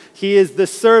constantly. He is the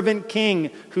servant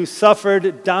king who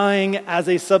suffered dying as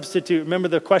a substitute. Remember,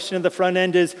 the question at the front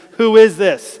end is, who is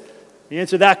this? We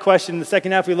answer that question. In the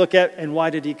second half, we look at, and why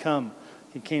did he come?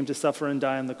 He came to suffer and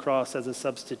die on the cross as a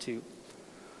substitute.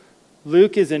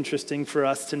 Luke is interesting for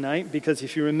us tonight because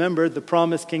if you remember, the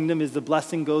promised kingdom is the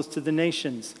blessing goes to the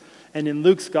nations. And in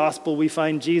Luke's gospel, we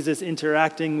find Jesus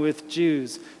interacting with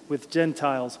Jews, with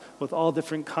Gentiles, with all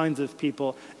different kinds of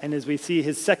people. And as we see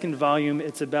his second volume,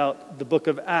 it's about the book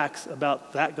of Acts,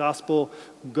 about that gospel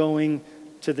going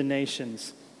to the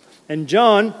nations. And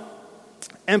John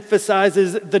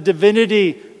emphasizes the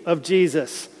divinity of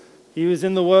Jesus. He was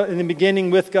in the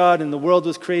beginning with God, and the world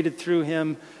was created through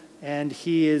him, and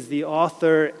he is the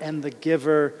author and the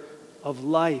giver of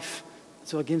life.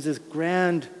 So it gives this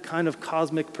grand kind of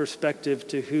cosmic perspective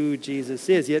to who Jesus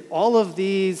is. Yet all of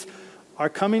these are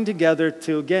coming together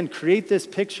to, again, create this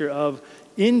picture of,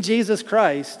 in Jesus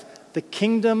Christ, the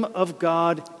kingdom of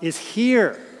God is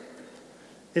here.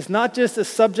 It's not just a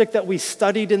subject that we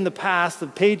studied in the past, the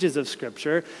pages of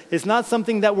Scripture. It's not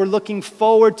something that we're looking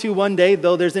forward to one day,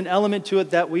 though there's an element to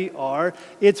it that we are.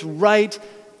 It's right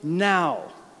now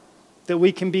that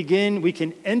we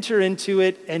can enter into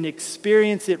it and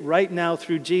experience it right now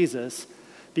through Jesus,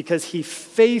 because he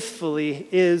faithfully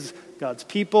is God's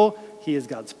people. He is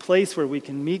God's place where we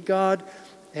can meet God,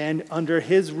 and under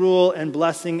his rule and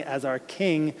blessing as our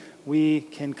king, we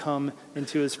can come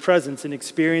into his presence and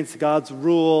experience God's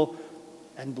rule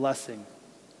and blessing.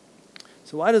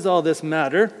 So why does all this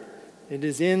matter? It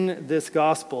is in this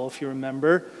gospel, if you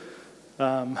remember.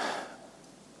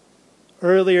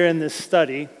 Earlier in this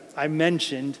study, I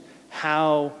mentioned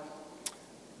how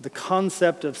the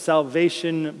concept of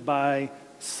salvation by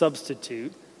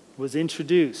substitute was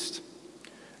introduced.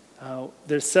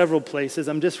 There's several places.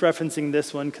 I'm just referencing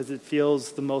this one because it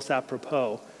feels the most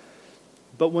apropos.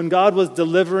 But when God was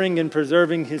delivering and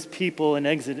preserving his people in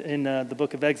the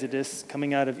book of Exodus,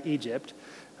 coming out of Egypt,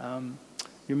 you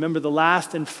remember the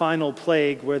last and final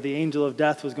plague where the angel of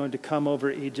death was going to come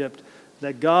over Egypt,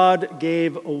 that God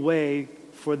gave a way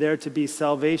for there to be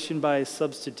salvation by a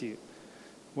substitute,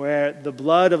 where the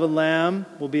blood of a lamb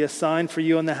will be a sign for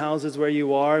you in the houses where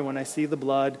you are. And when I see the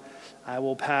blood, I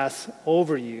will pass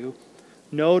over you.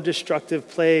 No destructive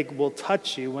plague will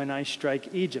touch you when I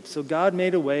strike Egypt. So God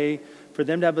made a way for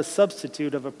them to have a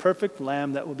substitute of a perfect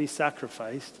lamb that will be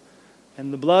sacrificed,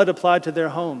 and the blood applied to their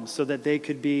homes so that they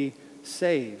could be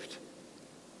saved.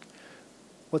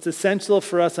 What's essential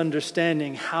for us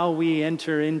understanding how we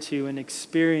enter into and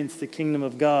experience the kingdom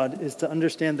of God is to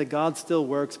understand that God still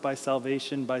works by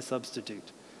salvation by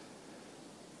substitute.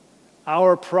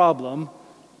 Our problem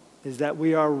is that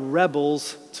we are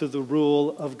rebels to the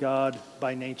rule of God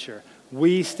by nature.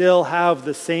 We still have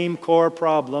the same core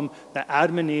problem that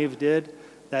Adam and Eve did,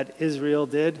 that Israel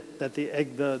did, that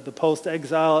the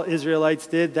post-exile Israelites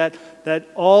did, that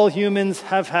all humans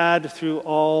have had through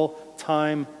all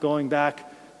time going back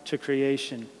to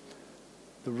creation.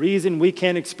 The reason we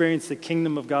can't experience the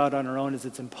kingdom of God on our own is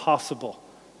it's impossible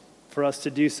for us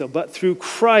to do so. But through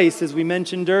Christ, as we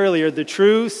mentioned earlier, the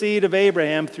true seed of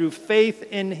Abraham, through faith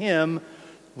in him,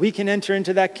 we can enter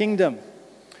into that kingdom.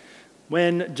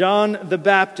 When John the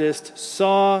Baptist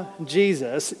saw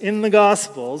Jesus in the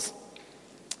Gospels,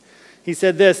 he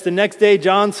said this: the next day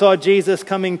John saw Jesus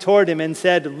coming toward him and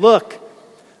said, "Look,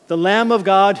 the Lamb of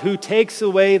God who takes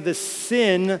away the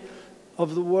sin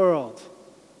of the world."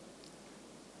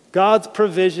 God's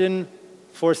provision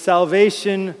for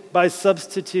salvation by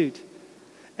substitute.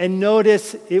 And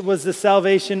notice it was the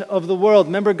salvation of the world.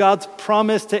 Remember God's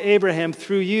promise to Abraham,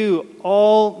 through you,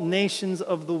 all nations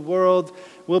of the world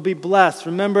will be blessed.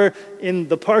 Remember in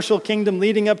the partial kingdom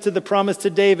leading up to the promise to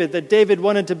David, that David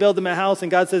wanted to build him a house, and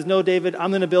God says, "No, David,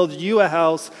 I'm going to build you a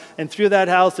house, and through that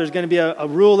house there's going to be a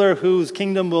ruler whose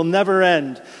kingdom will never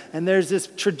end." And there's this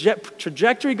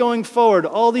trajectory going forward,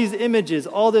 all these images,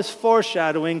 all this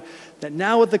foreshadowing, that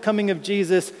now with the coming of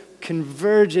Jesus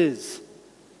converges.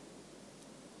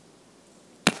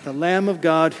 The Lamb of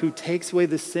God who takes away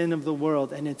the sin of the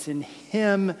world. And it's in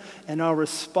him and our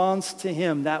response to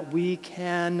him that we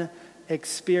can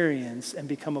experience and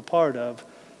become a part of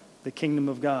the kingdom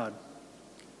of God.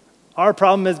 Our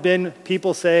problem has been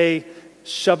people say,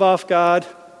 shove off God,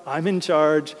 I'm in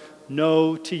charge,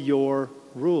 no to your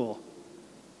rule.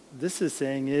 This is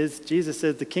saying is, Jesus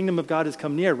says, the kingdom of God has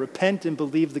come near. Repent and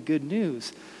believe the good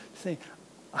news. Saying,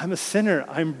 I'm a sinner,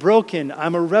 I'm broken,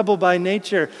 I'm a rebel by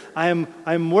nature,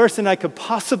 I'm worse than I could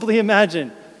possibly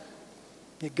imagine.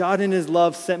 Yet God in his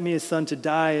love sent me his son to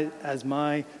die as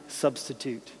my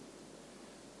substitute.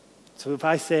 So if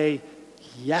I say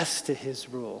yes to his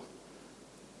rule,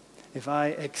 if I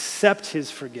accept his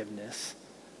forgiveness,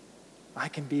 I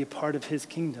can be a part of his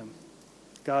kingdom,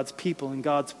 God's people in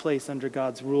God's place under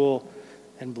God's rule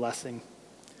and blessing.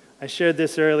 I shared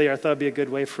this earlier. I thought it'd be a good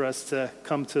way for us to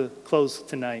come to close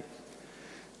tonight.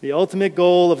 The ultimate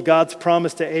goal of God's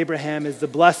promise to Abraham is the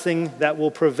blessing that will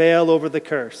prevail over the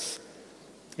curse.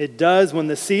 It does when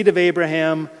the seed of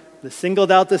Abraham, the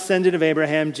singled out descendant of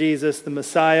Abraham, Jesus, the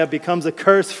Messiah, becomes a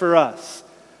curse for us,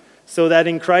 so that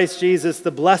in Christ Jesus,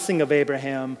 the blessing of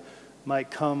Abraham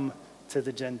might come to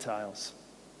the Gentiles.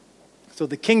 So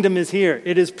the kingdom is here.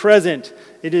 It is present.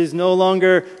 It is no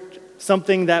longer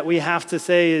something that we have to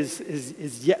say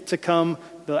is yet to come.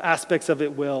 The aspects of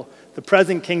it will. The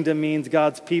present kingdom means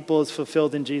God's people is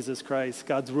fulfilled in Jesus Christ.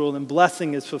 God's rule and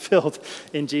blessing is fulfilled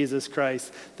in Jesus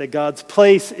Christ. That God's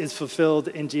place is fulfilled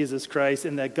in Jesus Christ.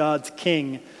 And that God's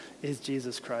king is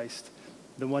Jesus Christ.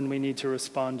 The one we need to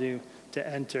respond to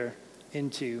enter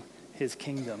into his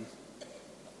kingdom.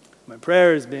 My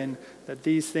prayer has been that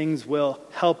these things will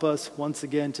help us once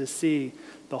again to see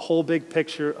the whole big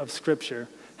picture of Scripture,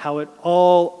 how it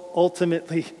all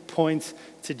ultimately points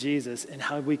to Jesus, and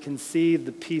how we can see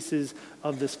the pieces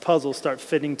of this puzzle start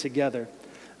fitting together.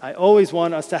 I always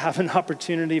want us to have an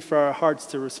opportunity for our hearts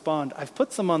to respond. I've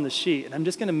put some on the sheet, and I'm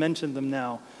just going to mention them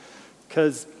now,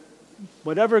 because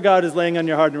whatever God is laying on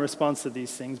your heart in response to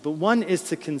these things, but one is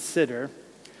to consider,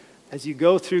 as you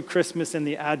go through Christmas and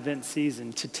the Advent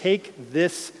season, to take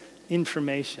this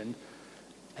information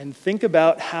and think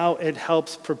about how it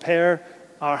helps prepare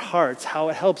our hearts, how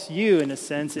it helps you, in a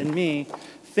sense, and me,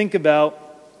 think about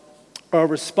our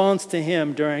response to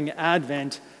him during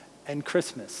Advent and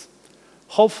Christmas.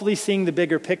 Hopefully seeing the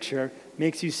bigger picture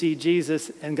makes you see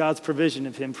Jesus and God's provision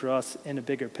of him for us in a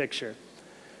bigger picture.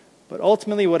 But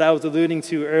ultimately, what I was alluding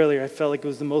to earlier, I felt like it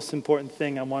was the most important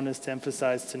thing I wanted us to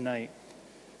emphasize tonight,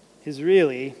 is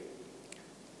really,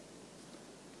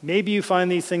 maybe you find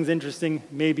these things interesting,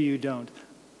 maybe you don't.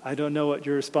 I don't know what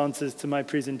your response is to my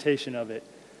presentation of it.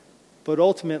 But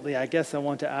ultimately, I guess I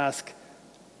want to ask,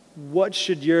 what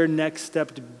should your next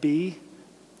step be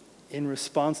in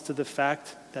response to the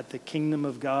fact that the kingdom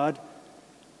of God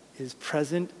is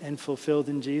present and fulfilled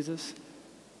in Jesus?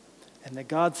 And that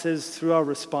God says through our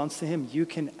response to him, you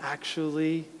can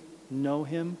actually know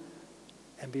him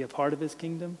and be a part of his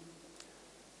kingdom?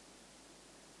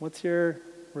 What's your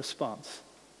response?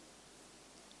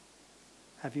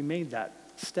 Have you made that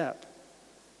step?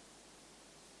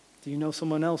 Do you know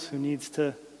someone else who needs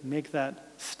to make that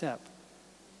step?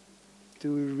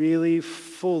 Do we really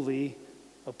fully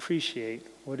appreciate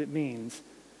what it means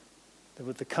that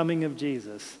with the coming of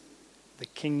Jesus, the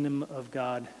kingdom of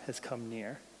God has come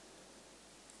near,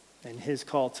 and his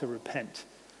call to repent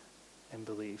and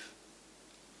believe?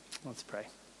 Let's pray.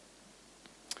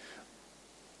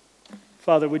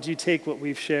 Father, would you take what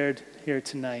we've shared here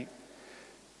tonight,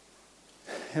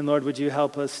 and Lord, would you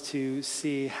help us to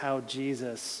see how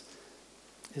Jesus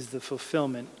is the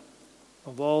fulfillment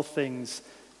of all things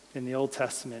in the Old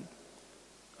Testament,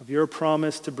 of your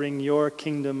promise to bring your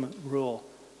kingdom rule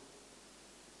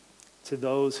to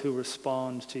those who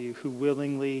respond to you, who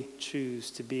willingly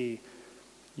choose to be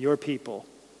your people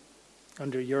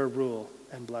under your rule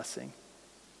and blessing.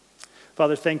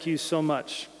 Father, thank you so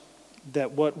much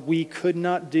that what we could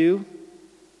not do,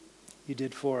 you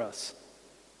did for us.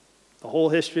 The whole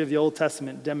history of the Old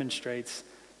Testament demonstrates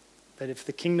that if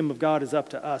the kingdom of God is up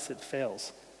to us, it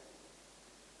fails.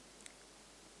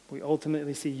 We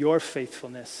ultimately see your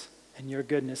faithfulness and your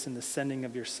goodness in the sending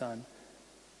of your Son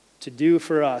to do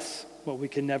for us what we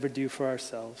can never do for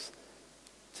ourselves,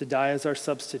 to die as our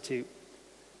substitute,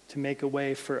 to make a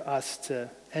way for us to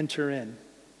enter in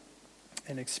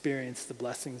and experience the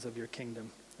blessings of your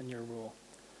kingdom and your rule.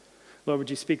 Lord, would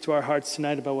you speak to our hearts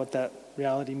tonight about what that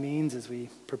reality means as we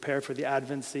prepare for the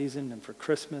Advent season and for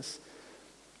Christmas?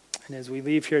 And as we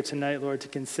leave here tonight, Lord, to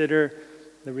consider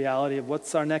the reality of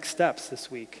what's our next steps this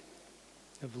week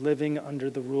of living under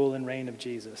the rule and reign of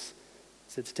Jesus.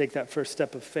 Is it to take that first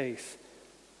step of faith?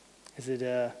 Is it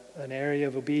an area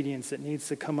of obedience that needs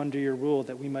to come under your rule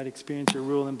that we might experience your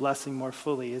rule and blessing more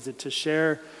fully? Is it to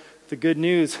share the good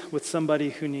news with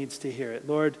somebody who needs to hear it?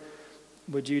 Lord,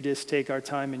 would you just take our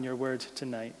time in your word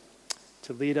tonight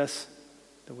to lead us,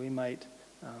 that we might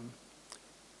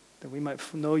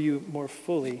know you more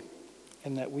fully,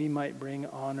 and that we might bring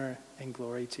honor and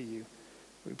glory to you.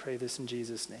 We pray this in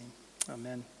Jesus' name.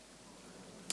 Amen.